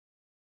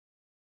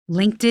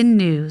LinkedIn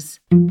News.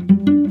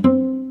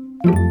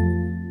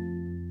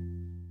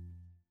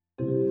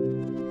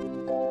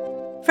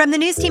 From the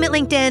news team at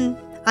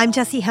LinkedIn, I'm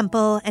Jessie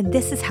Hempel, and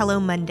this is Hello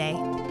Monday.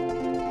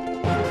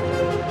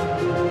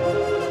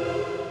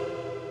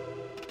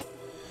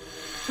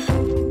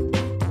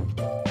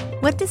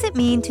 What does it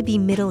mean to be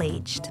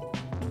middle-aged?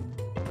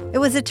 It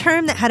was a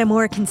term that had a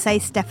more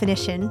concise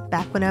definition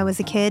back when I was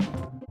a kid.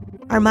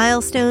 Our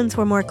milestones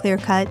were more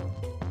clear-cut.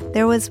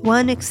 There was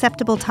one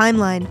acceptable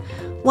timeline,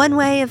 one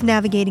way of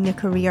navigating a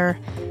career,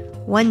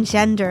 one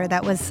gender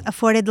that was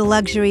afforded the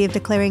luxury of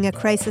declaring a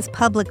crisis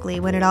publicly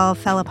when it all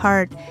fell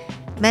apart.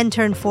 Men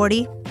turned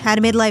 40, had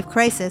a midlife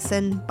crisis,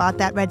 and bought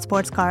that red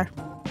sports car.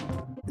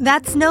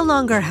 That's no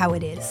longer how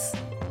it is.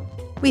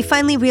 We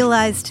finally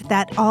realized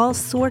that all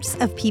sorts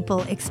of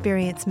people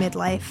experience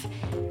midlife.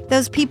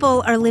 Those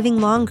people are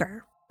living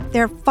longer.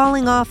 They're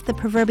falling off the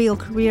proverbial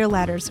career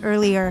ladders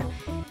earlier.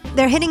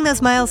 They're hitting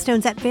those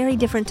milestones at very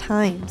different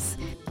times.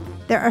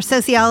 There are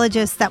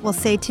sociologists that will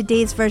say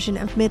today's version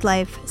of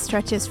midlife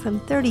stretches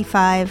from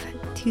 35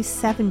 to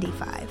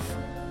 75.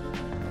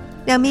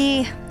 Now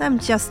me, I'm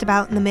just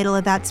about in the middle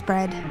of that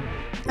spread.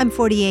 I'm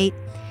 48.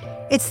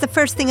 It's the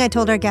first thing I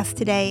told our guest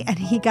today, and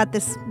he got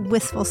this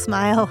wistful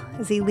smile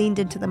as he leaned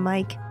into the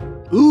mic.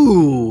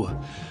 Ooh,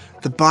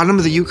 the bottom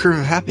of the U-curve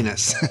of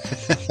happiness.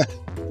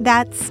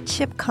 That's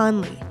Chip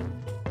Conley.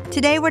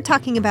 Today we're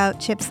talking about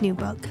Chip's new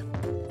book,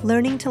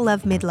 Learning to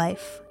Love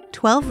Midlife,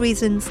 12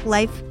 Reasons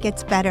Life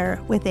Gets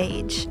Better with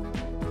Age.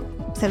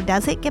 So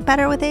does it get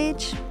better with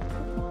age?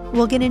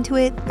 We'll get into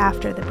it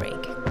after the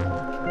break.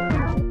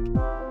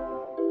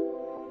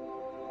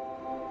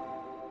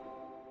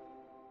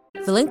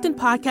 The LinkedIn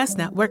Podcast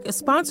Network is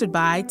sponsored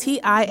by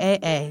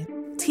TIAA.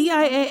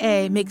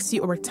 TIAA makes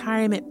you a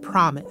retirement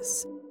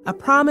promise, a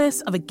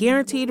promise of a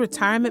guaranteed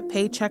retirement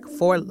paycheck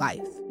for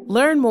life.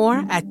 Learn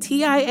more at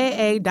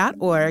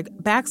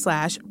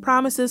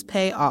TIAA.org/promises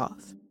pay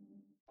off.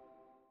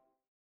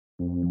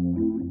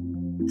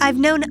 I've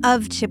known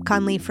of Chip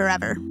Conley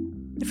forever.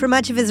 For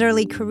much of his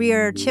early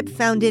career, Chip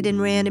founded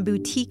and ran a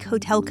boutique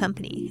hotel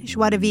company,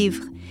 Joie de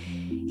Vivre.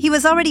 He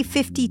was already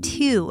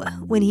 52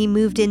 when he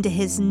moved into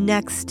his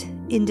next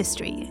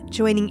industry,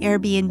 joining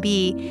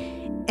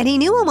Airbnb, and he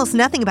knew almost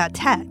nothing about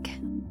tech.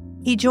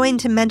 He joined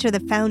to mentor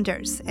the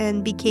founders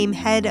and became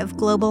head of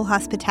global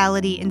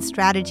hospitality and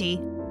strategy.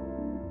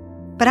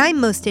 But I'm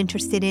most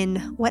interested in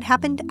what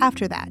happened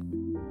after that.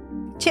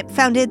 Chip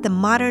founded the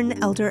Modern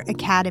Elder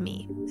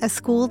Academy, a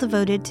school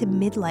devoted to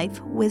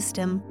midlife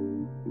wisdom.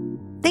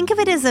 Think of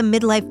it as a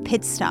midlife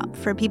pit stop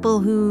for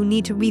people who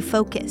need to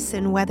refocus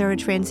and weather a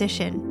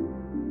transition.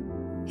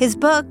 His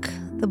book,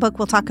 the book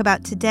we'll talk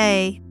about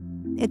today,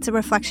 it's a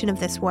reflection of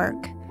this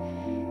work.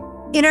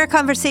 In our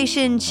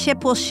conversation,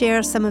 Chip will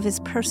share some of his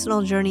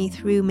personal journey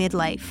through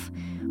midlife.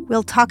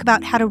 We'll talk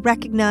about how to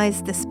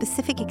recognize the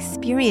specific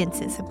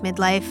experiences of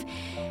midlife.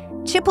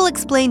 Chip will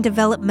explain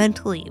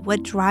developmentally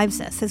what drives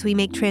us as we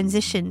make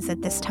transitions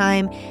at this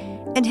time,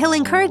 and he'll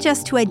encourage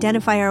us to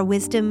identify our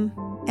wisdom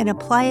and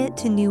apply it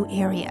to new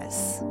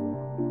areas.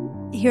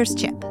 Here's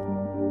Chip.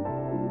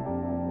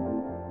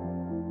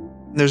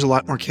 There's a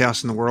lot more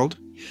chaos in the world.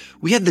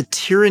 We had the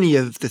tyranny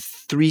of the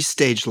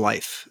three-stage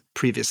life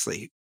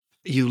previously.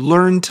 You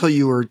learned till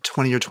you were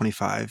 20 or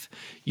 25.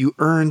 You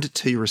earned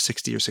till you were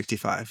 60 or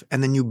 65.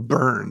 And then you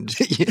burned.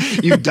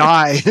 You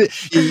died.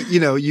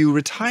 You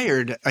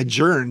retired,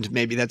 adjourned,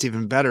 maybe that's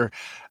even better.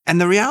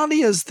 And the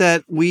reality is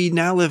that we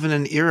now live in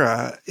an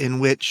era in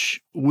which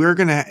we're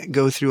going to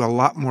go through a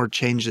lot more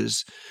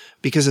changes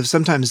because of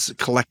sometimes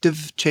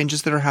collective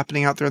changes that are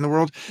happening out there in the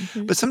world,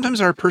 but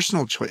sometimes our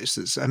personal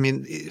choices. I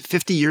mean,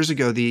 50 years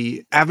ago,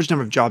 the average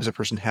number of jobs a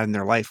person had in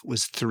their life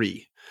was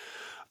 3.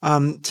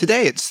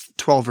 Today, it's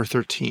 12 or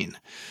 13.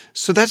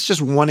 So that's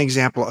just one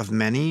example of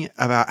many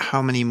about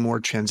how many more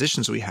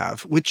transitions we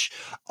have, which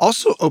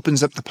also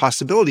opens up the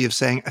possibility of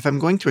saying, if I'm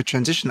going through a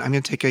transition, I'm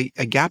going to take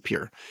a gap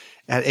year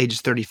at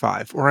age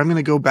 35, or I'm going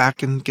to go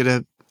back and get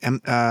a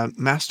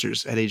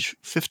master's at age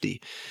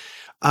 50.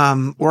 Or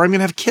I'm going to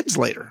have kids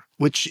later,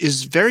 which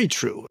is very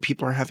true.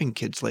 People are having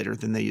kids later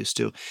than they used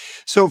to.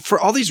 So for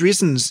all these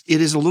reasons,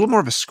 it is a little more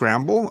of a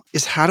scramble,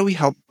 is how do we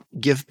help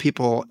give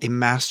people a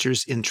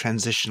master's in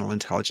transitional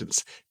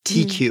intelligence,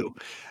 TQ,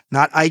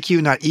 not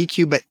IQ, not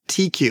EQ, but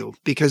TQ,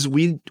 because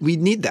we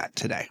need that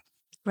today.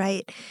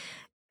 Right.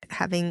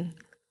 Having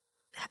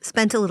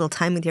spent a little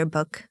time with your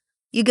book,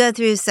 you go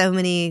through so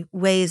many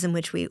ways in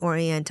which we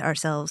orient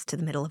ourselves to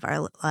the middle of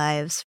our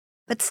lives.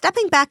 But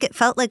stepping back, it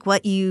felt like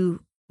what you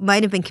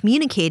might have been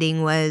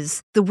communicating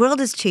was the world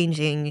is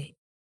changing.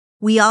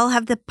 We all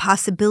have the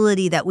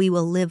possibility that we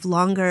will live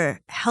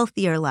longer,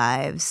 healthier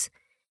lives,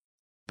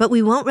 but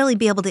we won't really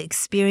be able to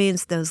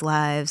experience those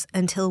lives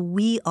until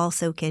we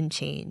also can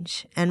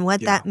change. And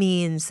what that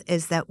means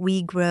is that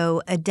we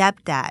grow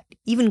adept at,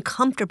 even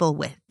comfortable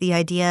with, the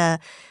idea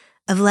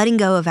of letting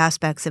go of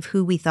aspects of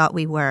who we thought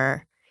we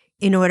were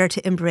in order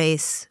to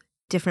embrace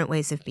different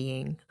ways of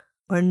being,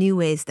 or new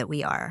ways that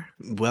we are?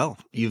 Well,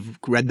 you've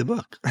read the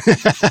book.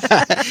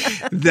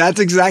 That's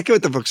exactly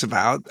what the book's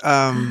about.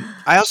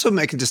 I also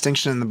make a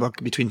distinction in the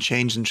book between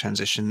change and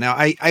transition. Now,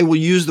 I will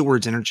use the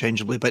words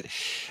interchangeably, but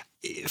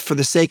for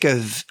the sake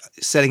of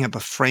setting up a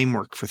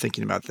framework for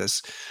thinking about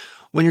this,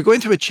 when you're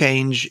going through a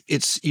change,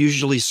 it's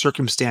usually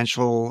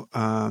circumstantial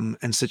and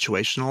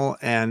situational.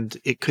 And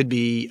it could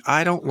be,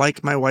 I don't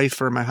like my wife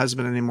or my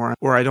husband anymore,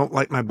 or I don't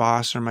like my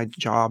boss or my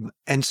job.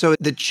 And so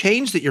the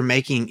change that you're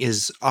making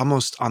is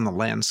almost on the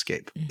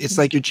landscape. It's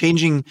like you're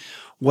changing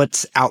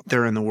what's out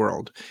there in the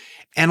world.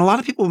 And a lot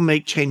of people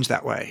make change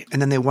that way. And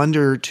then they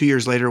wonder 2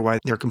 years later why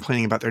they're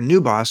complaining about their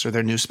new boss or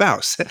their new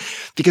spouse,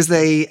 because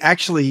they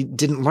actually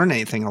didn't learn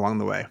anything along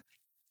the way.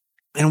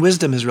 And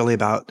wisdom is really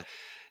about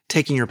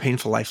taking your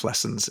painful life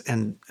lessons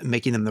and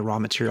making them the raw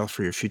material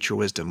for your future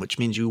wisdom, which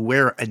means you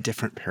wear a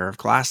different pair of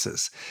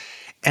glasses.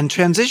 And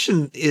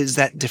transition is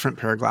that different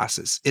pair of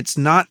glasses. It's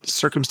not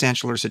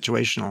circumstantial or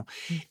situational.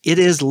 It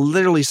is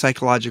literally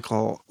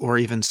psychological or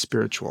even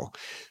spiritual.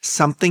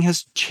 Something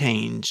has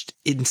changed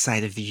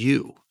inside of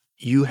you.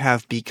 You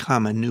have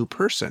become a new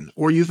person,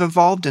 or you've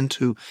evolved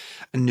into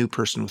a new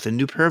person with a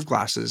new pair of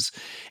glasses,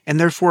 and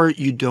therefore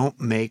you don't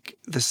make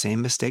the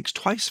same mistakes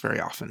twice very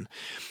often.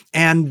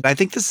 And I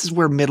think this is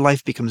where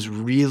midlife becomes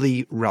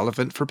really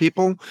relevant for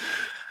people,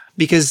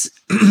 because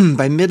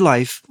by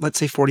midlife, let's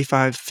say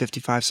 45,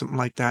 55, something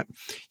like that,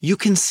 you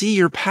can see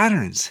your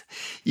patterns.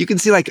 You can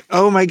see like,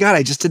 oh my God,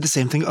 I just did the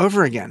same thing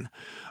over again.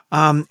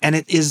 And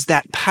it is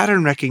that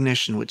pattern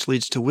recognition, which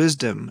leads to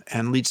wisdom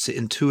and leads to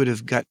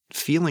intuitive gut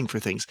feeling for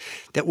things,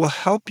 that will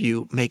help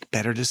you make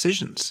better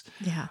decisions.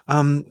 Yeah.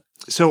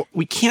 So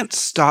we can't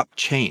stop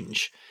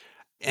change.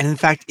 And in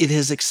fact, it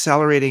is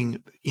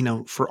accelerating,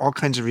 for all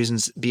kinds of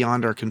reasons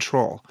beyond our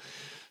control.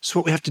 So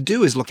what we have to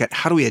do is look at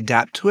how do we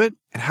adapt to it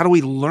and how do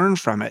we learn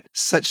from it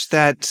such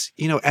that,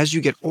 as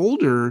you get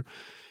older,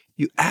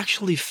 you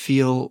actually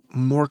feel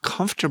more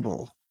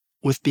comfortable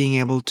with being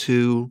able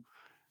to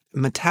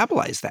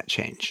metabolize that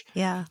change.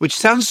 Yeah. Which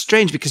sounds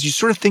strange because you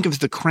sort of think of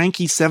the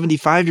cranky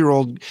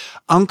 75-year-old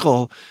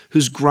uncle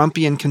who's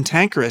grumpy and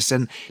cantankerous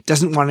and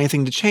doesn't want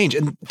anything to change.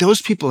 And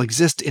those people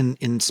exist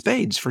in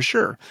spades for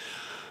sure.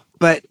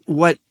 But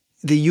what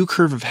the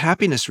U-curve of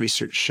happiness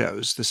research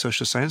shows, the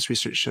social science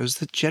research shows,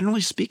 that generally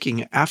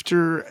speaking,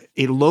 after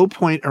a low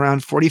point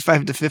around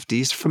 45 to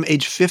 50s, from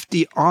age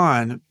 50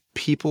 on,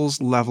 people's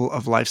level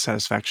of life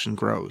satisfaction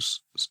grows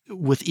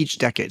with each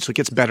decade. So it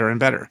gets better and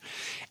better.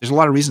 There's a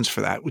lot of reasons for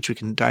that, which we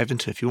can dive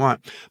into if you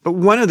want. But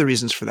one of the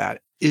reasons for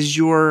that is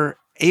you're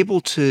able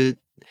to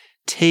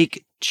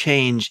take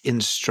change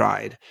in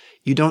stride.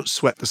 You don't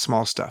sweat the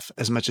small stuff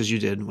as much as you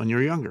did when you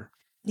were younger.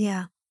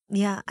 Yeah.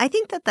 Yeah. I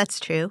think that that's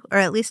true, or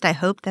at least I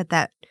hope that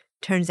that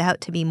turns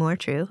out to be more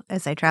true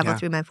as I travel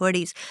through my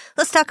 40s.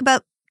 Let's talk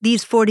about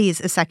these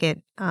 40s a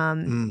second.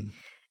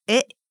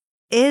 It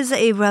is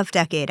a rough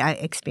decade. I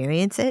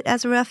experience it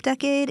as a rough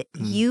decade.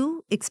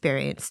 You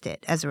experienced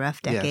it as a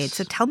rough decade. Yes.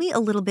 So tell me a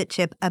little bit,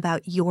 Chip,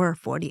 about your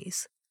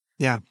 40s.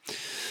 Yeah.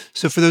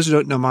 So for those who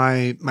don't know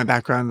my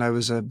background, I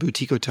was a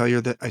boutique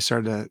hotelier that I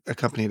started a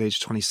company at age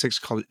 26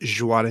 called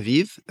Joie de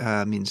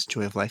Vivre, means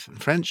joy of life in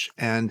French,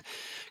 and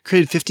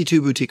created 52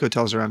 boutique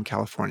hotels around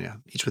California,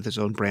 each with its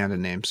own brand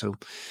and name. So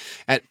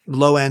at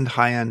low end,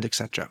 high end,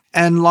 etc.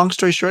 And long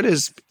story short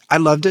is I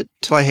loved it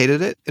till I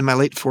hated it. In my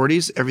late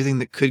 40s, everything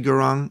that could go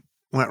wrong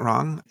went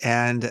wrong.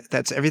 And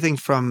that's everything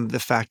from the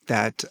fact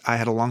that I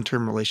had a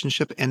long-term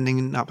relationship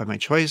ending not by my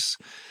choice.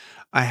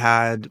 I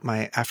had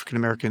my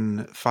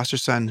African-American foster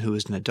son who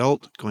was an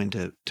adult going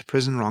to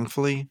prison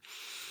wrongfully.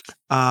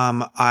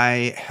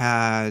 I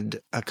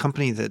had a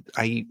company that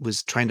I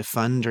was trying to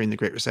fund during the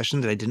Great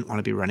Recession that I didn't want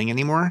to be running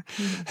anymore.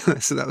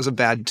 So that was a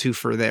bad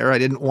twofer there. I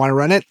didn't want to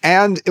run it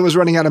and it was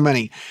running out of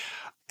money.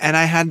 And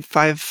I had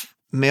 5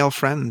 male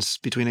friends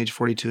between age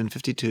 42 and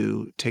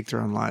 52 take their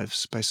own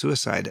lives by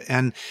suicide.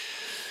 And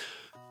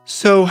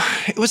so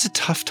it was a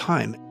tough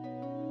time.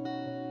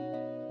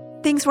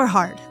 Things were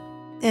hard,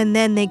 and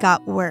then they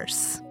got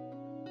worse.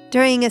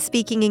 During a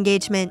speaking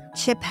engagement,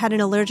 Chip had an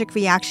allergic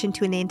reaction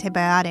to an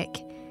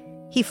antibiotic.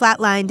 He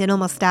flatlined and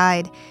almost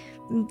died.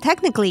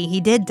 Technically,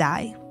 he did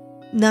die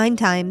 9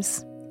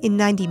 times in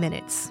 90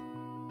 minutes.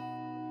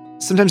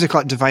 Sometimes I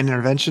call it divine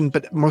intervention,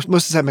 but most of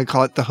the time I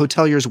call it the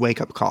hotelier's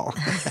wake-up call.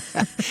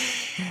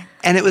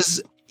 And it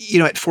was,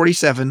 at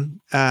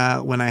 47,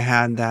 when I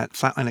had that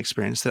flatline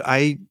experience, that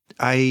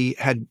I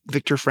had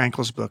Viktor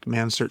Frankl's book,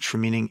 Man's Search for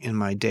Meaning, in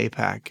my day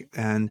pack.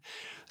 And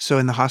so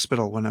in the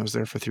hospital, when I was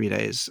there for 3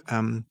 days,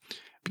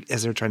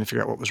 as they were trying to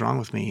figure out what was wrong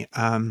with me,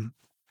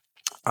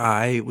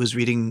 I was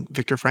reading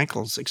Viktor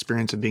Frankl's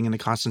experience of being in a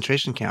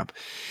concentration camp.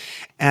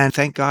 And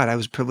thank God I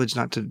was privileged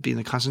not to be in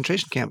a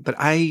concentration camp, but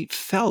I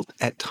felt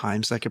at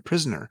times like a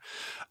prisoner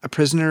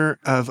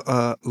of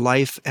a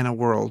life and a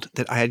world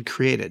that I had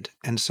created.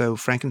 And so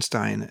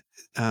Frankenstein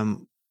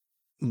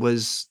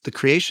was the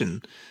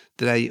creation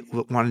that I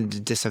wanted to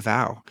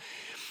disavow.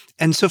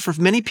 And so for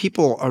many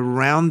people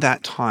around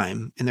that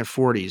time in their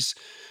 40s,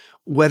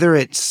 whether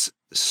it's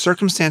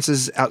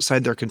circumstances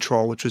outside their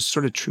control, which was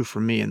sort of true for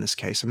me in this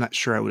case. I'm not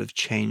sure I would have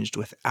changed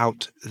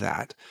without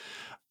that.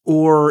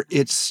 Or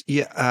it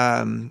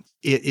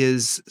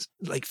is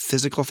like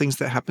physical things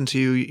that happen to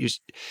you.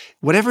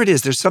 Whatever it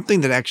is, there's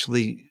something that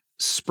actually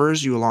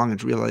spurs you along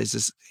and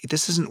realizes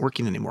this isn't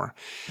working anymore.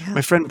 Yeah.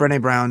 My friend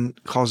Brené Brown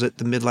calls it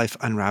the midlife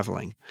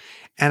unraveling.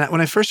 And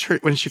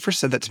when she first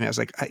said that to me, I was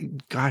like,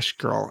 gosh,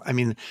 girl, I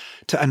mean,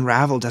 to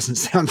unravel doesn't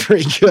sound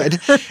very good.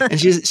 And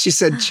she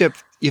said, Chip,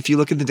 if you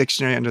look in the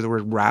dictionary under the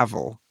word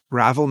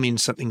ravel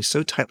means something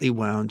so tightly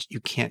wound,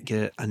 you can't get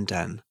it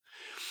undone.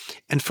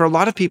 And for a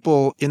lot of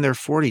people in their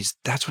 40s,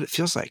 that's what it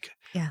feels like.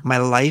 Yeah. My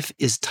life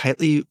is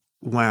tightly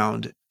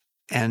wound,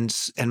 and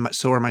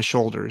so are my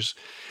shoulders,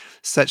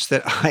 such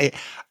that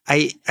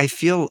I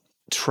feel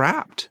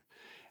trapped.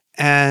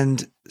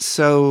 And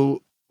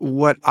so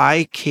what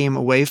I came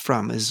away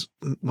from is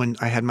when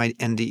I had my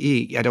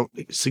NDE. I don't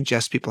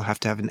suggest people have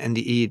to have an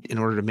NDE in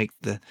order to make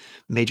the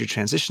major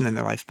transition in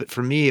their life. But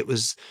for me, it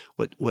was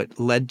what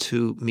led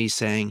to me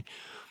saying,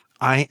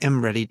 I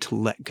am ready to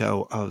let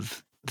go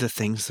of the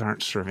things that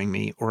aren't serving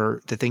me or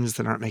the things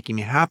that aren't making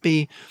me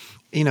happy.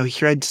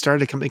 Here I'd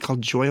started a company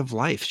called Joy of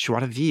Life,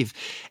 Joie de Vivre,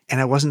 and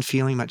I wasn't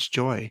feeling much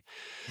joy.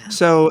 Yeah.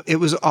 So it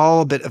was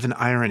all a bit of an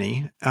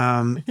irony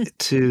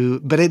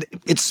but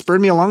it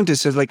spurred me along to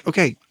say, like,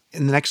 okay,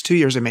 in the next 2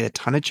 years, I made a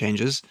ton of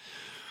changes.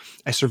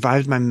 I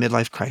survived my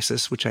midlife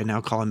crisis, which I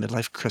now call a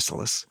midlife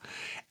chrysalis.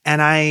 And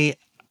I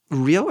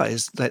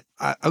realized that,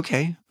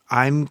 okay,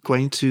 I'm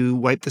going to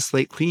wipe the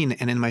slate clean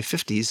and in my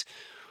 50s,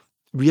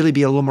 really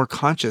be a little more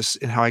conscious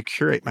in how I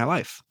curate my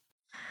life.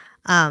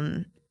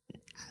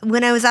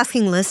 When I was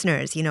asking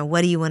listeners,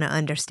 what do you want to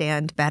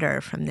understand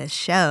better from this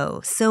show?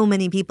 So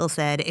many people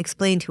said,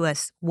 explain to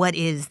us, what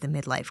is the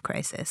midlife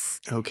crisis?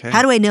 Okay.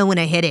 How do I know when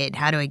I hit it?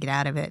 How do I get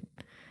out of it?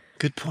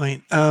 Good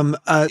point.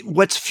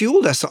 What's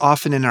fueled us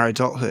often in our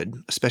adulthood,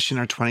 especially in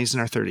our 20s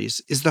and our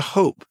 30s, is the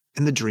hope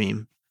and the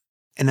dream.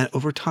 And then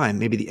over time,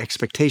 maybe the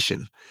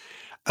expectation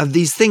of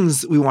these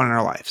things we want in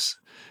our lives.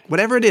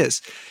 Whatever it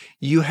is,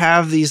 you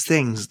have these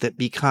things that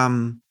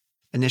become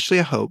initially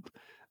a hope,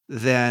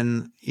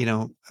 then,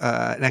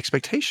 an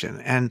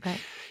expectation. And right.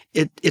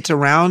 It's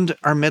around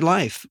our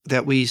midlife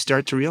that we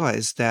start to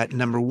realize that,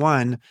 number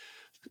one,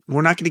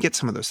 we're not going to get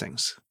some of those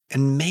things.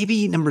 And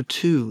maybe number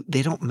two,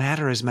 they don't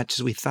matter as much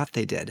as we thought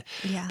they did.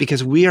 Yeah.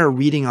 Because we are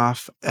reading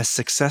off a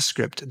success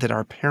script that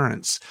our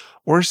parents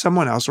or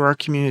someone else or our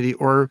community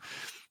or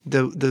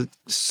the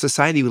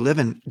society we live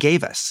in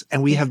gave us.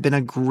 And we have been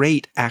a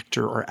great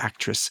actor or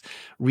actress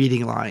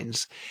reading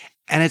lines.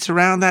 And it's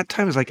around that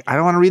time, it's like, I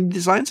don't want to read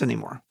these lines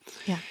anymore.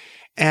 Yeah.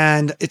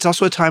 And it's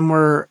also a time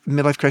where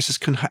midlife crisis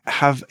can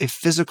have a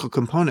physical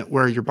component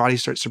where your body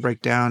starts to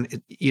break down.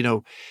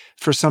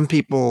 For some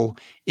people,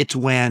 it's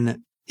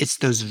when it's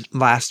those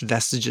last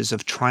vestiges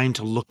of trying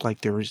to look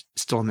like they were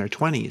still in their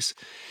 20s.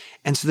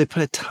 And so they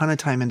put a ton of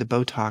time into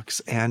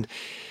Botox and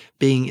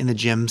being in the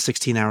gym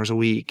 16 hours a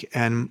week.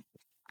 And,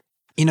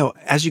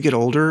 as you get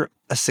older,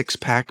 a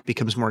six-pack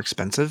becomes more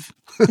expensive.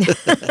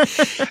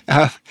 What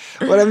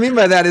I mean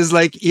by that is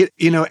like,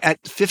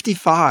 at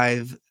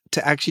 55,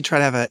 to actually try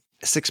to have a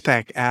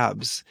six-pack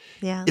abs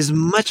is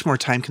much more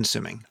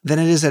time-consuming than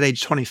it is at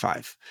age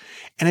 25.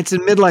 And it's in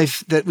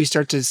midlife that we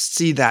start to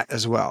see that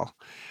as well.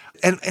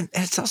 And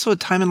it's also a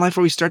time in life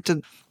where we start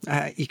to,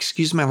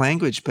 excuse my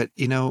language, but,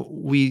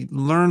 we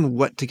learn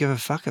what to give a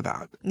fuck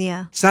about.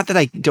 Yeah. It's not that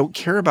I don't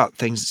care about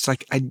things. It's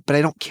like, but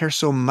I don't care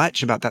so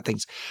much about that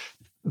things.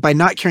 By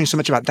not caring so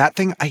much about that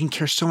thing, I can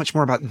care so much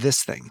more about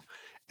this thing.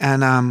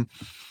 And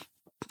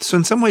so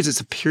in some ways, it's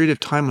a period of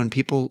time when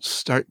people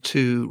start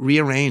to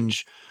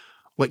rearrange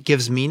what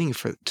gives meaning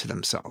to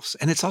themselves.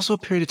 And it's also a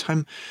period of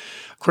time,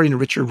 according to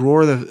Richard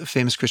Rohr, the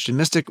famous Christian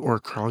mystic, or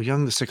Carl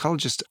Jung, the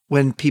psychologist,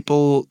 when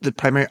the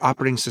primary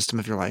operating system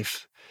of your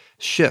life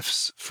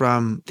shifts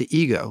from the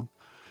ego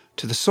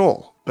to the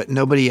soul, but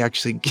nobody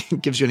actually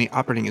gives you any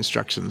operating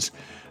instructions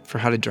for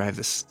how to drive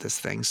this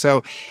thing.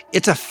 So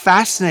it's a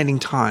fascinating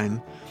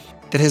time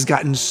that has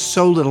gotten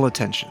so little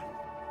attention.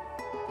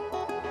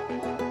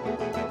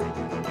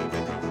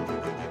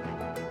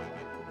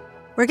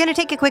 We're going to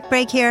take a quick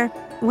break here.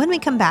 When we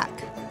come back,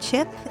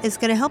 Chip is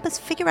going to help us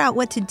figure out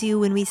what to do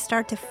when we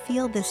start to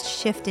feel this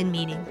shift in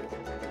meaning.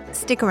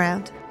 Stick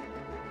around.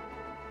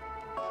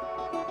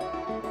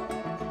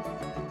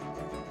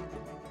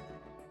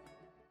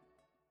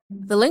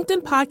 The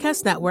LinkedIn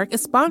Podcast Network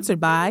is sponsored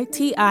by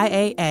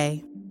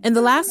TIAA. In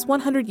the last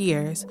 100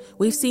 years,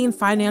 we've seen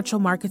financial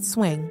markets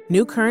swing,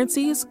 new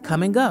currencies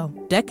come and go,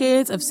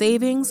 decades of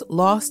savings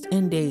lost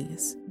in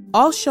days,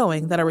 all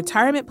showing that a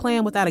retirement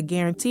plan without a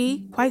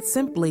guarantee, quite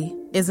simply,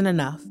 isn't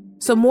enough.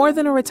 So more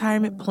than a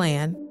retirement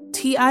plan,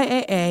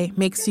 TIAA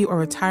makes you a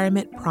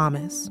retirement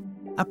promise.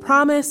 A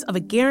promise of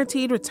a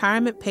guaranteed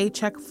retirement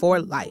paycheck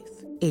for life.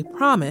 A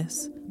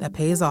promise that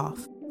pays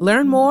off.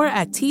 Learn more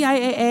at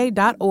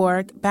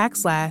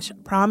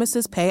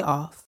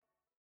TIAA.org/promisespayoff.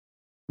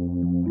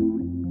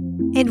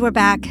 And we're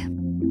back.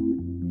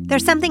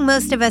 There's something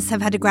most of us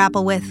have had to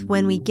grapple with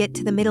when we get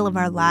to the middle of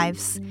our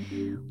lives.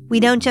 We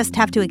don't just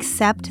have to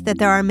accept that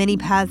there are many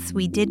paths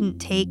we didn't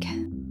take.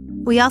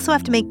 We also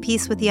have to make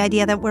peace with the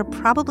idea that we're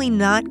probably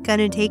not going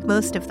to take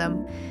most of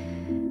them.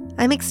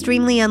 I'm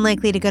extremely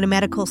unlikely to go to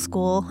medical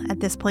school at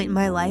this point in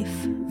my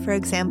life, for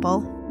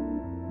example.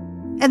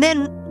 And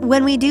then,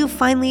 when we do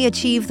finally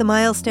achieve the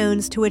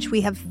milestones to which we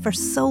have for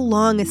so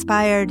long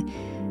aspired,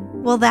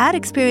 well, that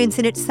experience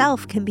in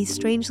itself can be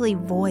strangely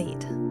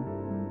void.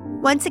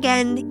 Once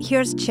again,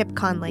 here's Chip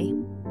Conley.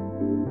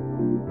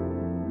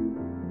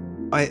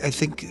 I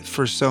think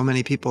for so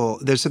many people,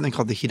 there's something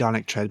called the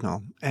hedonic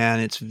treadmill,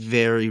 and it's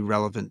very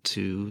relevant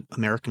to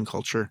American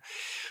culture.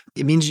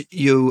 It means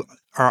you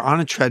are on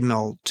a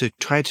treadmill to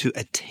try to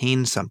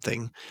attain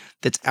something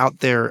that's out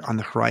there on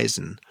the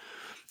horizon.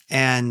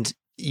 And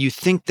you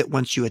think that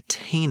once you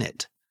attain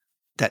it,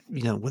 that,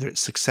 whether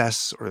it's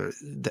success or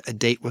a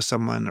date with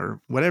someone or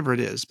whatever it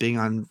is, being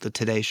on the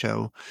Today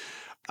Show,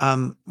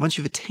 once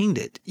you've attained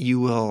it,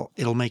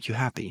 it'll make you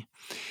happy.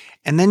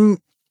 And then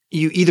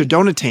you either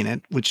don't attain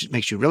it, which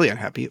makes you really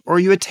unhappy, or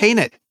you attain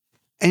it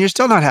and you're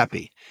still not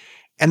happy.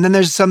 And then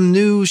there's some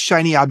new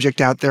shiny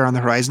object out there on the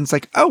horizon. It's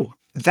like, oh,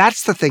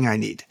 that's the thing I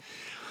need.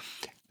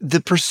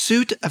 The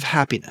pursuit of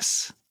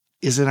happiness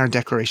is in our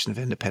Declaration of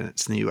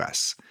Independence in the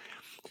U.S.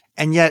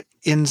 And yet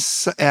in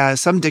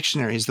some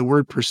dictionaries, the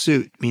word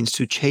pursuit means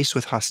to chase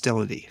with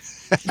hostility.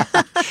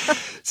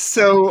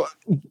 So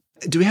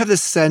do we have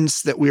this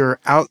sense that we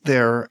are out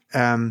there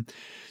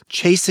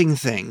chasing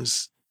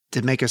things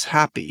to make us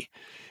happy,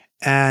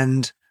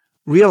 and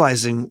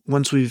realizing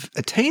once we've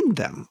attained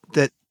them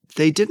that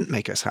they didn't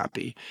make us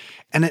happy?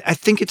 And I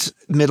think it's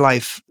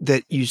midlife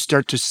that you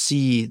start to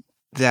see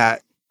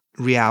that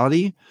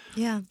reality.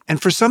 Yeah.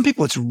 And for some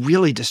people, it's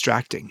really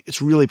distracting.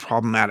 It's really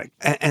problematic.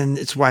 And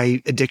it's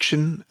why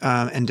addiction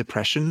and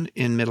depression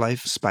in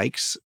midlife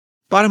spikes.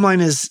 Bottom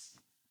line is,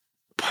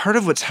 part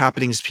of what's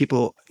happening is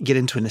people get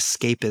into an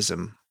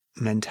escapism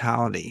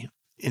mentality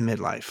in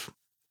midlife.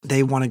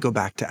 They want to go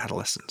back to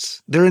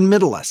adolescence. They're in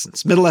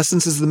middlescence.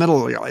 Middlescence is the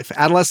middle of your life.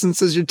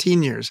 Adolescence is your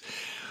teen years.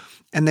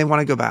 And they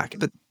want to go back.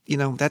 But,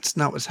 that's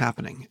not what's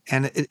happening.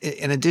 And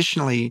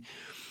additionally,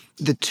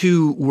 the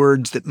two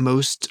words that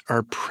most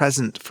are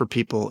present for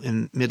people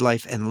in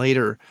midlife and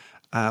later,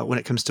 when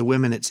it comes to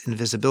women, it's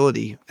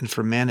invisibility. And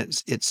for men,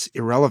 it's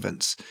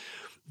irrelevance.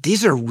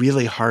 These are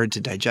really hard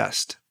to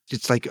digest.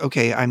 It's like,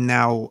 okay, I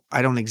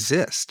don't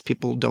exist.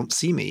 People don't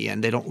see me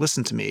and they don't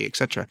listen to me,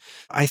 etc.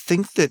 I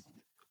think that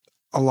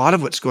a lot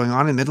of what's going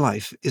on in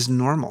midlife is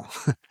normal.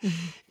 Mm-hmm.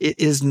 It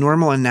is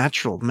normal and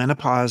natural.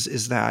 Menopause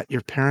is that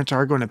your parents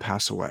are going to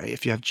pass away.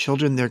 If you have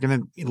children, they're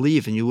going to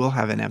leave and you will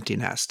have an empty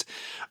nest.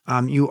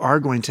 You are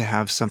going to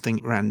have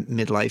something around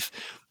midlife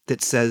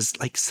that says,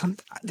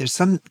 there's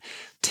some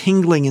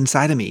tingling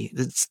inside of me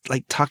that's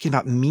like talking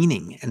about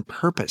meaning and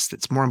purpose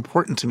that's more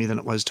important to me than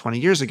it was 20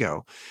 years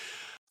ago.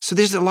 So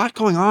there's a lot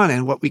going on,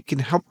 and what we can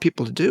help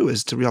people to do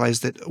is to realize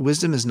that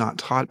wisdom is not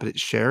taught, but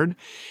it's shared.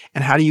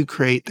 And how do you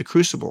create the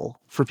crucible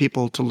for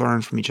people to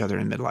learn from each other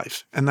in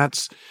midlife? And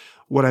that's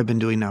what I've been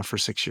doing now for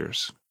 6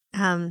 years.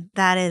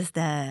 That is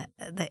the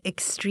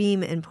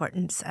extreme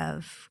importance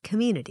of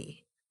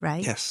community,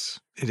 right? Yes,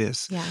 it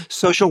is. Yeah.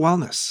 Social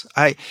wellness.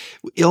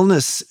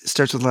 Illness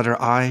starts with the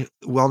letter I.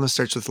 Wellness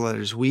starts with the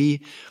letters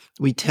we.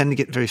 We tend to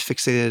get very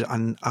fixated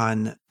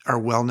on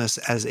our wellness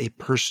as a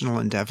personal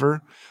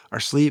endeavor, our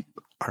sleep,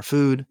 our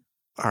food,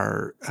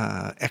 our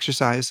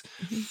exercise.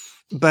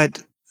 Mm-hmm.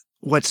 But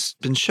what's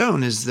been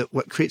shown is that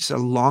what creates a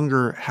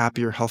longer,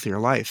 happier, healthier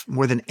life,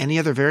 more than any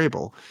other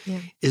variable,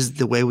 is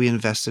the way we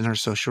invest in our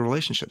social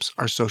relationships,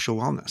 our social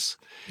wellness.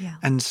 Yeah.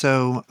 And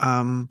so,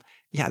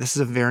 this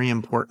is a very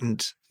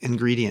important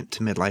ingredient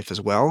to midlife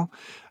as well,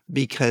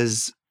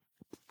 because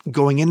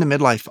going into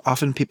midlife,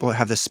 often people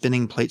have the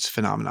spinning plates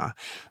phenomena.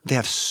 They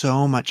have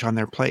so much on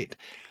their plate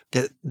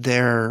that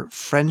their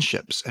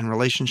friendships and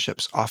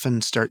relationships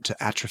often start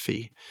to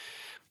atrophy.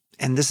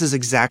 And this is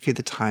exactly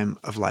the time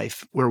of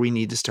life where we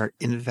need to start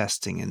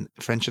investing in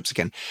friendships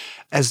again.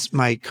 As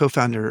my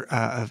co-founder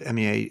of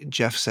MEA,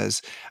 Jeff,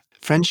 says,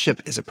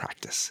 friendship is a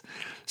practice.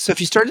 So if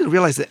you started to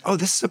realize that,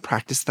 this is a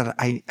practice that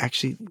I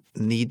actually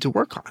need to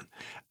work on.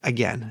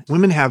 Again,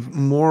 women have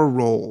more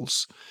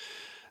roles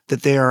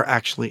that they are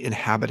actually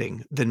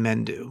inhabiting than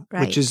men do,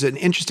 right, which is an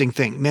interesting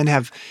thing. Men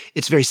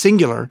it's very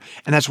singular,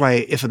 and that's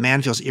why if a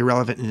man feels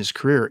irrelevant in his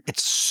career,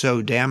 it's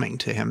so damning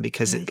to him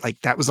because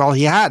that was all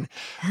he had.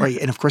 Right?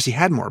 And of course he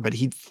had more, but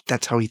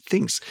that's how he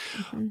thinks.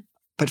 Mm-hmm.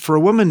 But for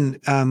a woman,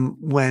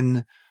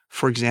 when,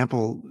 for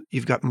example,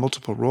 you've got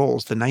multiple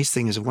roles, the nice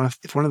thing is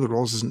if one of the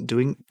roles isn't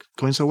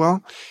going so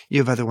well, you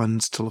have other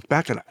ones to look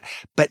back at.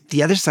 But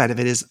the other side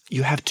of it is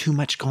you have too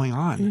much going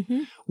on.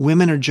 Mm-hmm.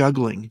 Women are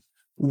juggling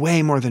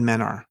way more than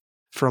men are.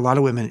 For a lot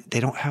of women, they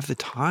don't have the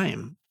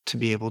time to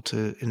be able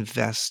to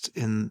invest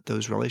in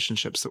those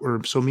relationships that were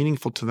so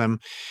meaningful to them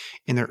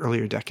in their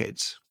earlier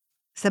decades.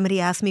 Somebody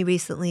asked me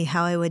recently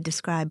how I would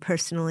describe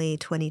personally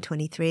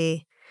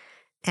 2023,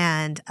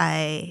 and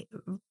I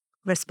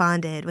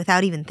responded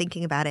without even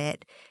thinking about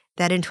it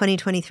that in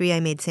 2023 I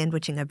made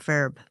sandwiching a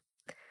verb.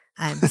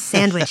 I'm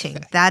sandwiching.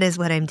 That is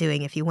what I'm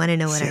doing if you want to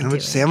know what I'm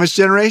doing. Sandwich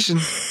generation.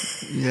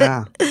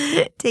 Yeah.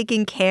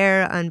 Taking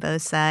care on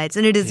both sides.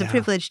 And it is a Yeah.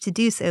 privilege to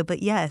do so.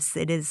 But yes,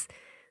 it is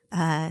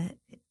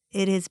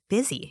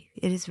busy.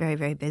 It is very,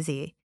 very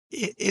busy.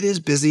 It is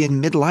busy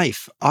in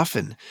midlife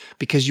often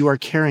because you are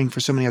caring for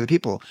so many other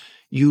people.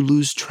 You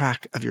lose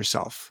track of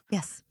yourself.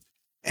 Yes.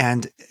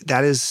 And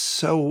that is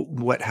so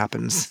what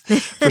happens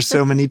for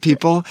so many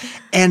people.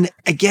 And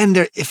again,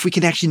 if we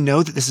can actually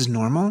know that this is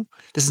normal,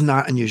 this is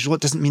not unusual.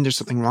 It doesn't mean there's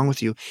something wrong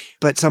with you.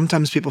 But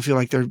sometimes people feel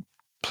like they're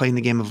playing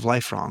the game of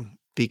life wrong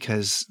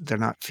because they're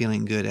not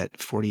feeling good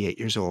at 48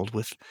 years old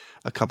with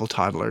a couple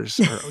toddlers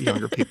or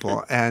younger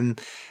people.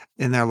 And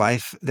in their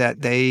life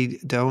that they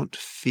don't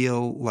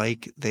feel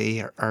like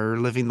they are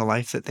living the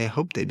life that they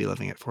hoped they'd be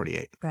living at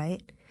 48.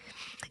 Right.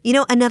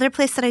 Another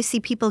place that I see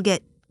people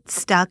get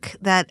stuck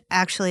that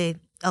actually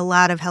a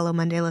lot of Hello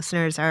Monday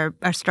listeners are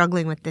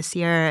struggling with this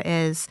year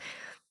is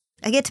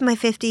I get to my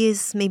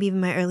 50s, maybe even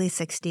my early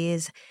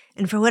 60s,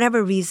 and for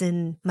whatever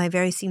reason, my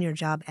very senior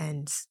job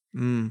ends.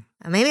 Maybe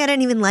I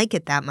didn't even like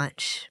it that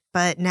much,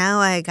 but now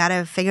I got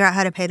to figure out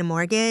how to pay the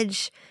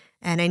mortgage,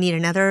 and I need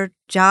another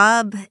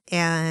job,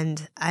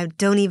 and I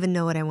don't even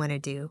know what I want to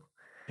do.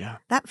 Yeah.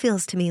 That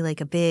feels to me like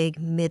a big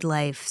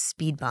midlife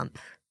speed bump.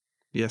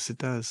 Yes, it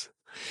does.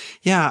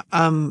 Yeah.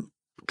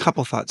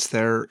 Couple thoughts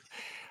there.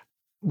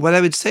 What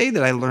I would say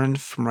that I learned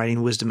from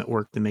writing Wisdom at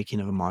Work, The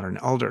Making of a Modern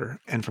Elder,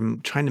 and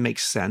from trying to make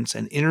sense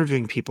and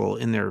interviewing people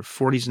in their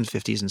 40s and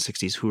 50s and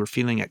 60s who were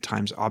feeling at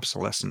times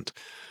obsolescent,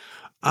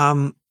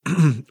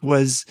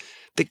 was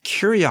that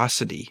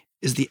curiosity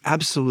is the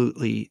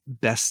absolutely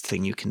best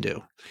thing you can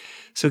do.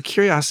 So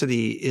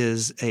curiosity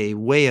is a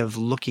way of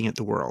looking at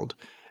the world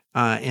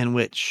in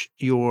which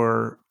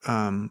you're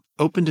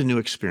open to new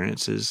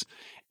experiences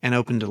and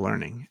open to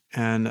learning.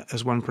 And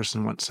as one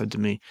person once said to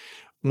me,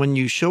 when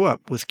you show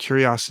up with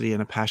curiosity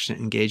and a passionate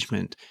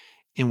engagement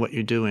in what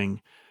you're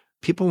doing,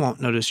 people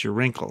won't notice your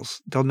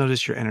wrinkles. They'll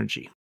notice your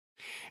energy.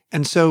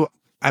 And so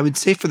I would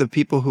say for the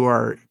people who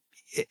are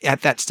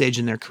at that stage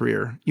in their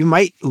career, you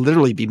might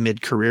literally be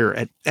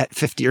mid-career at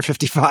 50 or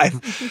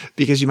 55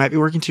 because you might be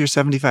working till you're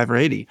 75 or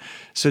 80.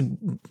 So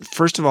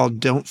first of all,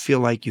 don't feel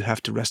like you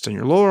have to rest on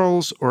your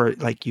laurels or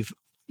like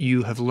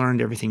you have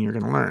learned everything you're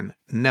going to learn.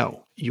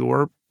 No,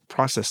 your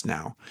process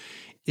now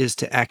is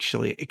to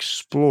actually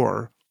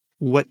explore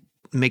what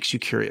makes you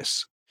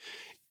curious,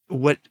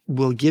 what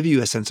will give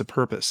you a sense of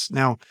purpose.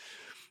 Now,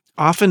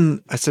 often,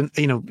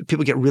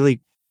 people get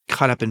really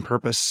caught up in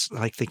purpose,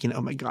 like thinking,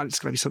 oh my God, it's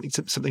going to be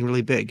something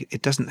really big.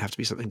 It doesn't have to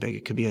be something big.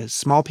 It could be a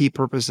small P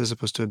purpose as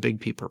opposed to a big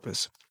P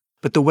purpose.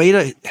 But the way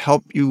to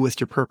help you with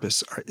your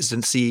purpose is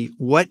to see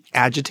what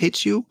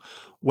agitates you,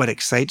 what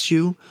excites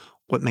you,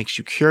 what makes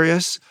you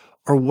curious,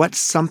 or what's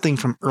something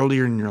from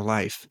earlier in your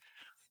life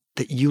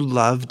that you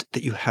loved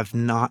that you have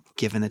not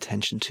given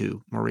attention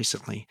to more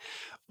recently.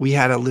 We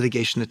had a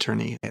litigation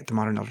attorney at the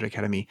Modern Elder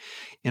Academy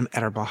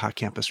at our Baja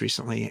campus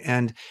recently,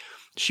 and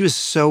she was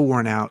so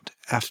worn out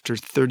after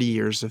 30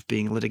 years of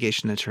being a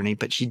litigation attorney,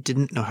 but she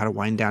didn't know how to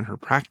wind down her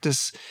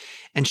practice,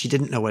 and she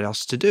didn't know what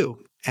else to do.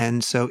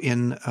 And so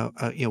in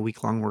a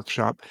week-long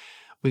workshop,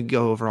 we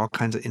go over all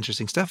kinds of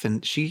interesting stuff,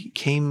 and she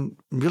came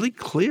really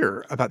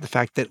clear about the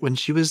fact that when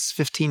she was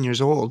 15 years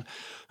old,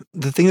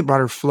 the thing that brought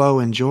her flow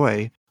and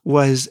joy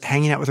was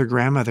hanging out with her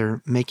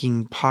grandmother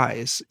making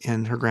pies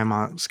in her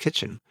grandma's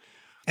kitchen.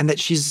 And that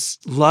she's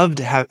loved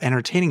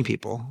entertaining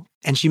people.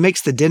 And she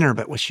makes the dinner,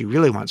 but what she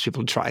really wants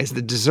people to try is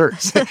the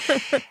desserts.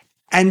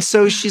 And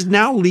so she's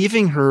now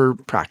leaving her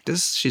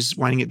practice. She's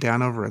winding it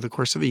down over the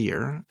course of a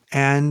year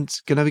and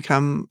going to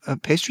become a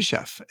pastry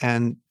chef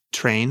and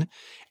train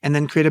and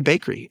then create a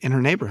bakery in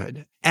her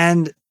neighborhood.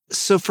 And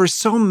so for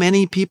so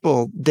many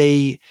people,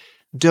 they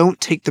don't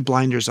take the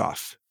blinders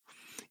off.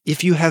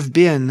 If you have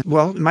been,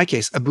 well, in my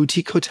case, a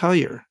boutique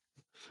hotelier,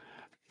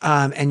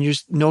 and you're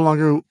no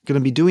longer going to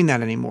be doing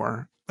that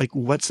anymore, like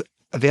what's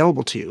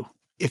available to you?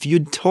 If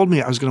you'd told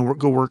me I was going to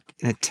go work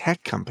in a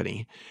tech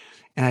company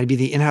and I'd be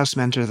the in-house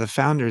mentor of the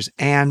founders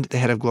and the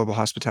head of global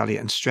hospitality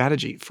and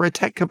strategy for a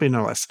tech company,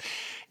 no less,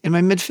 in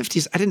my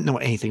mid-50s, I didn't know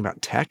anything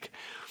about tech.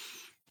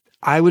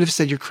 I would have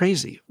said you're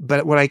crazy.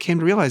 But what I came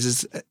to realize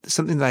is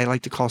something that I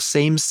like to call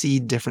same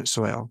seed, different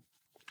soil.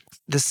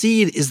 The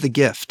seed is the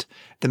gift,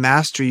 the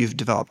mastery you've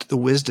developed, the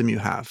wisdom you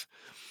have.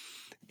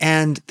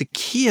 And the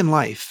key in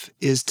life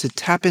is to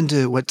tap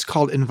into what's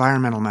called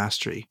environmental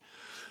mastery,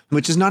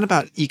 which is not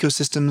about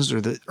ecosystems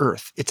or the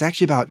earth. It's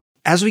actually about,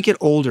 as we get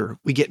older,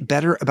 we get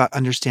better about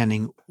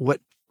understanding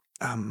what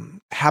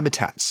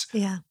habitats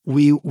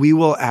we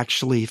will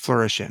actually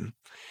flourish in.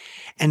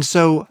 And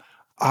so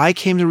I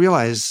came to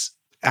realize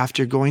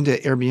after going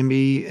to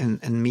Airbnb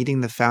and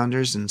meeting the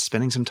founders and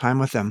spending some time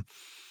with them,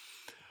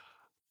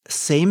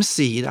 same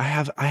seed, I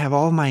have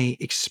all my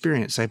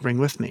experience I bring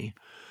with me.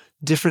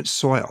 Different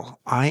soil.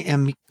 I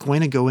am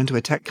going to go into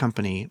a tech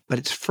company, but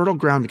it's fertile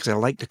ground because I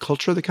like the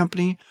culture of the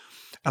company.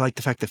 I like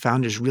the fact the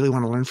founders really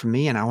want to learn from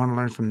me and I want to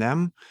learn from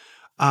them.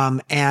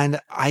 And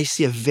I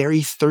see a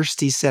very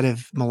thirsty set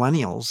of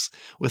millennials,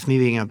 with me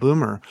being a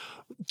boomer,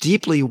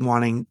 deeply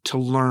wanting to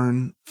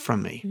learn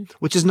from me,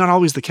 which is not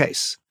always the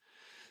case.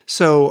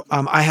 So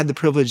I had the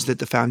privilege that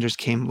the founders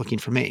came looking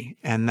for me,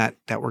 and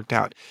that worked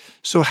out.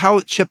 So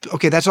how, Chip,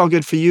 okay, that's all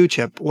good for you,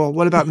 Chip. Well,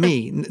 what about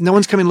me? No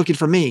one's coming looking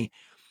for me.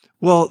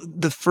 Well,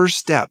 the first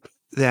step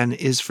then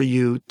is for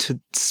you to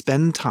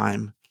spend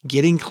time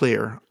getting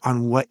clear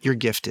on what your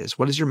gift is.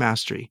 What is your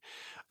mastery?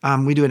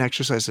 We do an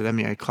exercise at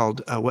MEA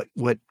called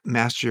what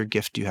master your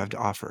gift do you have to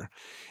offer?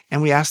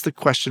 And we ask the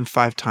question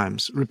 5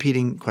 times,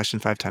 repeating question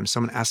 5 times.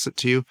 Someone asks it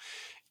to you,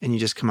 and you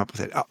just come up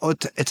with it.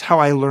 It's how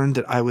I learned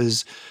that I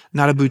was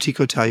not a boutique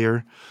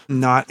hotelier,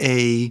 not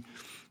an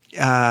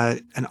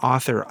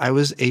author. I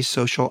was a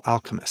social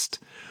alchemist.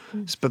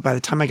 But by the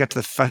time I got to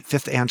the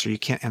 5th answer, you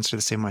can't answer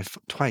the same way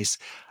twice.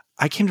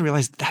 I came to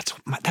realize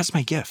that's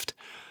my gift.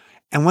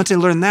 And once I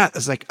learned that, I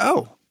was like,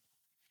 oh,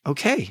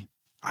 okay,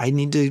 I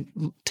need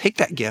to take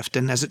that gift.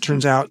 And as it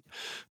turns out,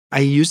 I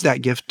used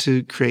that gift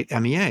to create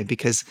MEA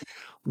because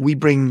we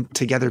bring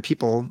together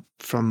people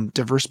from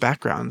diverse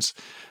backgrounds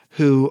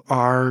who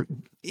are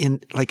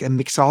in like a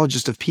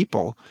mixologist of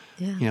people,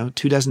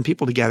 24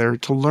 people together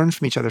to learn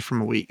from each other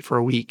for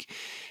a week.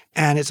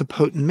 And it's a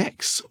potent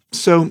mix.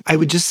 So I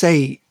would just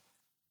say,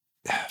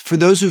 for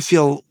those who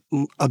feel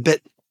a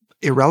bit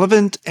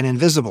irrelevant and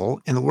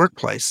invisible in the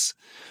workplace,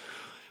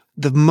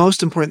 the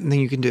most important thing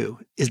you can do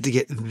is to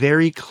get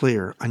very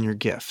clear on your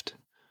gift.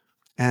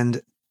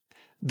 And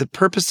the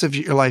purpose of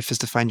your life is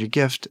to find your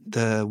gift.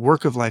 The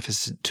work of life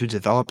is to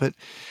develop it.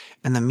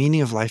 And the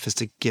meaning of life is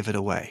to give it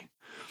away.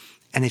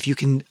 And if you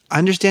can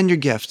understand your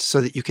gift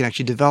so that you can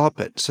actually develop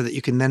it, so that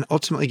you can then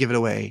ultimately give it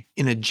away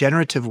in a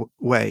generative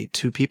way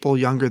to people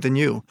younger than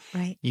you,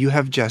 right, you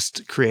have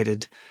just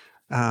created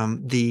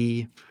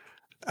the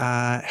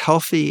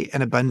healthy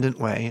and abundant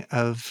way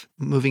of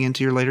moving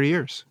into your later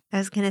years. I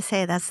was going to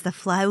say that's the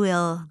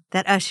flywheel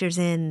that ushers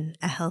in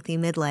a healthy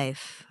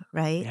midlife,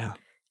 right? Yeah.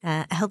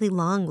 A healthy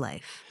long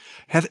life.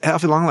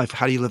 Healthy long life.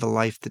 How do you live a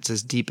life that's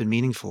as deep and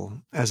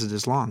meaningful as it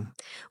is long?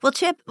 Well,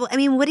 Chip, I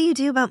mean, what do you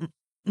do about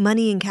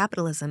money and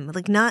capitalism?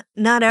 Like, not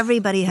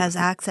everybody has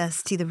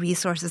access to the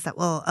resources that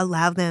will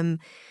allow them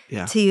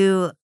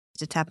to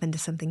tap into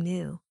something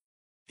new.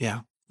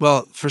 Yeah.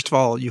 Well, first of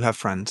all, you have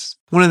friends.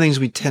 One of the things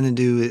we tend to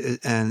do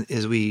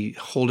is we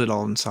hold it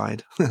all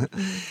inside.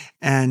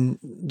 And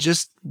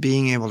just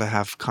being able to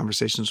have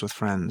conversations with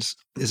friends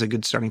is a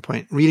good starting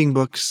point. Reading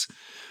books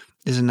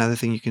is another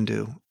thing you can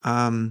do.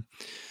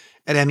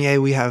 At MEA,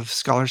 we have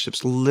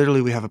scholarships.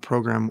 Literally, we have a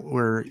program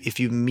where if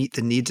you meet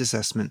the needs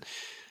assessment,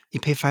 you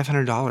pay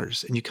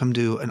 $500 and you come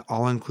to an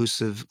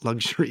all-inclusive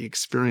luxury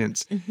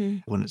experience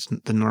when it's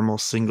the normal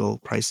single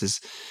price is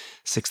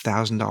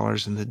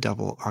 $6,000 and the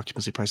double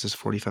occupancy price is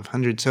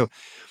 $4,500. So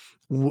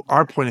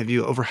our point of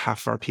view, over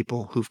half of our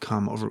people who've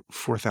come, over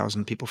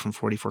 4,000 people from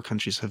 44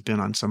 countries have been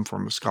on some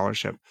form of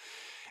scholarship.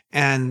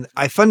 And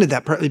I funded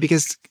that partly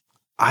because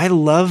I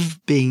love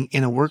being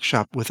in a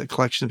workshop with a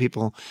collection of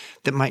people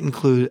that might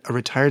include a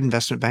retired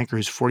investment banker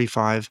who's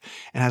 45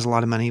 and has a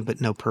lot of money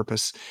but no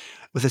purpose,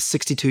 with a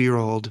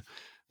 62-year-old,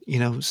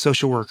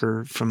 social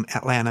worker from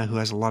Atlanta who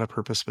has a lot of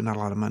purpose but not a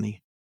lot of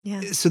money.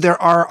 Yeah. So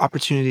there are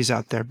opportunities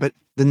out there, but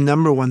the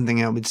number one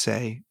thing I would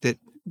say that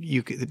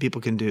people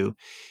can do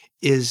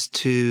is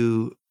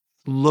to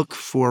look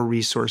for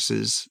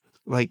resources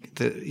like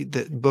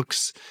the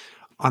books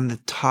on the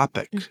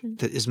topic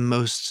that is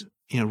most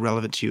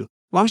relevant to you.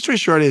 Long story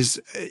short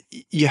is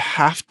you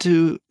have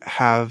to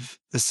have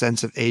the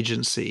sense of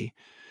agency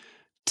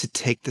to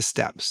take the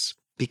steps,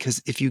 because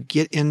if you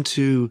get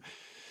into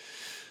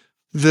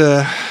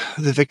the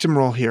victim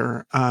role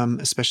here,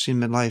 especially in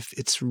midlife,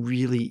 it's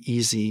really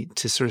easy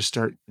to sort of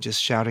start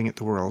just shouting at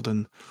the world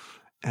and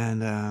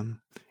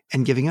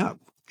giving up.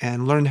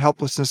 And learned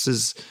helplessness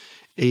is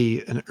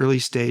an early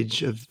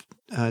stage of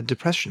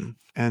depression.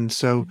 And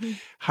so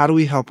how do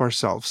we help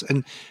ourselves?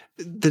 And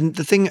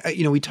the thing,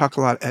 we talk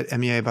a lot at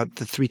MEA about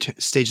the 3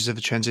 stages of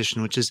a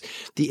transition, which is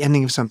the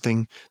ending of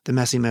something, the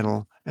messy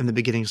middle, and the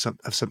beginning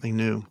of something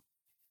new.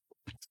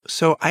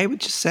 So I would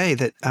just say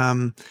that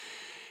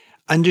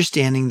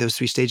understanding those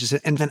 3 stages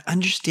and then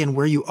understand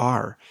where you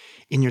are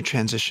in your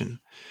transition.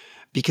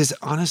 Because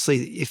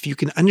honestly, if you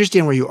can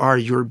understand where you are,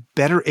 you're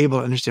better able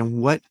to understand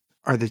what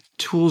are the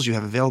tools you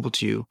have available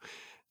to you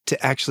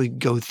to actually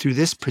go through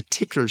this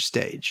particular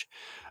stage.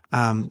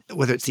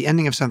 Whether it's the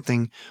ending of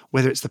something,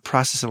 whether it's the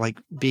process of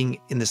like being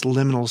in this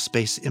liminal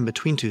space in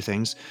between 2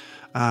 things,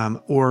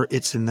 or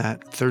it's in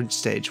that 3rd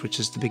stage, which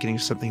is the beginning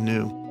of something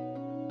new.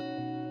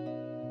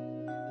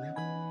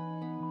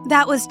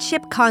 That was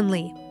Chip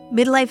Conley,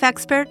 midlife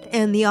expert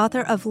and the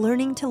author of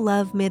Learning to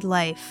Love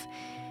Midlife.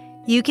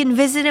 You can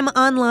visit him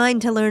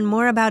online to learn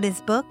more about his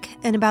book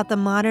and about the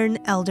Modern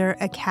Elder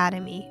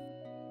Academy.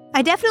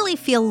 I definitely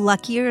feel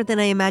luckier than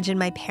I imagined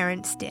my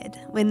parents did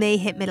when they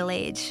hit middle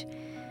age.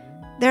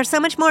 There's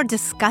so much more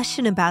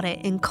discussion about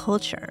it in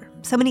culture,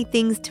 so many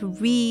things to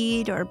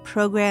read or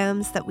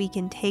programs that we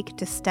can take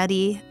to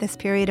study this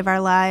period of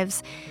our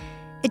lives.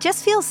 It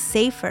just feels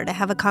safer to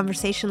have a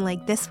conversation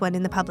like this one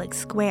in the public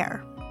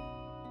square.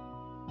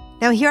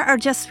 Now, here are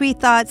just 3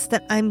 thoughts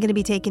that I'm going to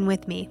be taking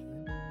with me.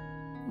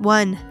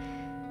 1.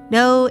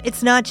 No,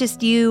 it's not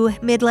just you.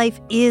 Midlife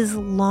is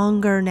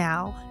longer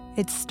now.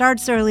 It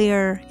starts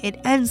earlier,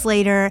 it ends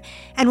later,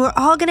 and we're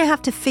all going to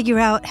have to figure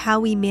out how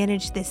we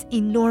manage this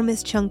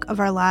enormous chunk of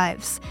our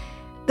lives.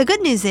 The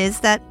good news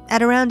is that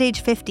at around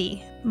age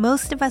 50,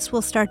 most of us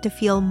will start to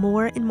feel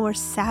more and more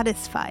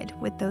satisfied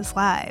with those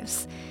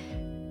lives.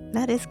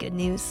 That is good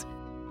news.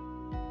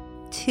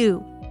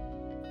 2.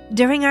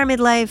 During our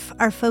midlife,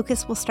 our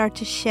focus will start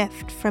to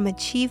shift from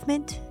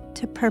achievement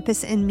to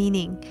purpose and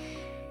meaning.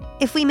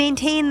 If we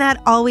maintain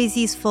that always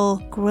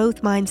useful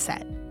growth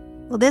mindset,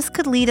 well, this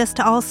could lead us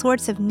to all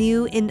sorts of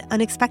new and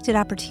unexpected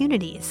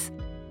opportunities.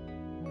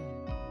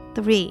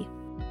 3.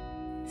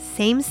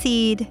 Same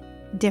seed,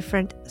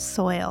 different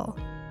soil.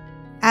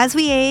 As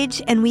we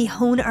age and we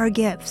hone our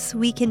gifts,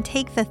 we can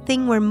take the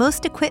thing we're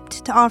most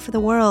equipped to offer the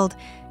world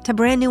to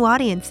brand new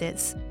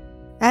audiences.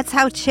 That's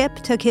how Chip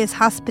took his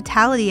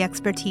hospitality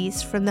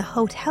expertise from the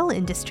hotel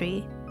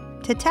industry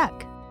to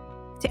tech,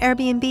 to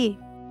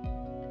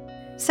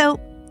Airbnb. So,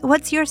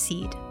 what's your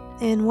seed?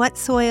 And what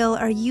soil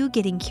are you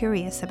getting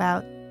curious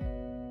about?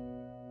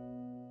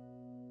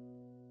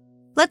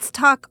 Let's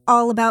talk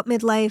all about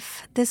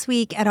midlife this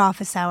week at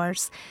Office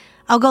Hours.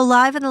 I'll go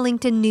live on the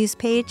LinkedIn news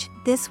page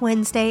this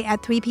Wednesday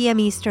at 3 p.m.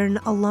 Eastern,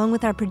 along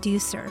with our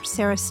producer,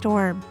 Sarah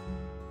Storm.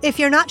 If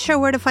you're not sure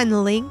where to find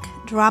the link,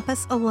 drop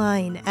us a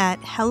line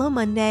at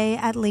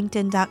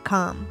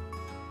hellomonday@linkedin.com,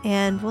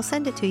 and we'll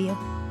send it to you.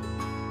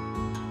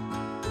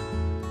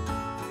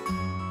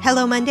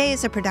 Hello Monday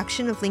is a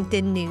production of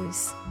LinkedIn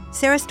News.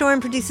 Sarah Storm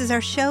produces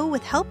our show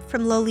with help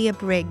from Lolia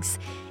Briggs.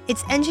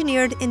 It's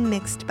engineered and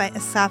mixed by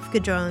Asaf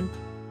Gadron.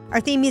 Our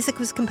theme music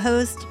was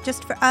composed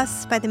just for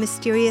us by the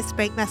mysterious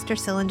Breakmaster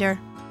Cylinder.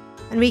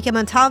 Enrique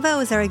Montalvo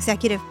is our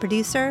executive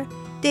producer.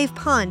 Dave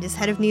Pond is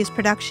head of news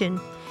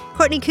production.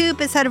 Courtney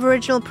Coop is head of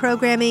original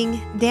programming.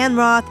 Dan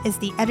Roth is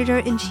the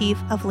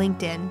editor-in-chief of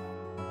LinkedIn.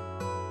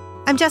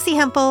 I'm Jessie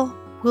Hempel.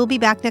 We'll be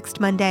back next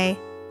Monday.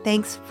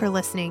 Thanks for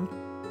listening.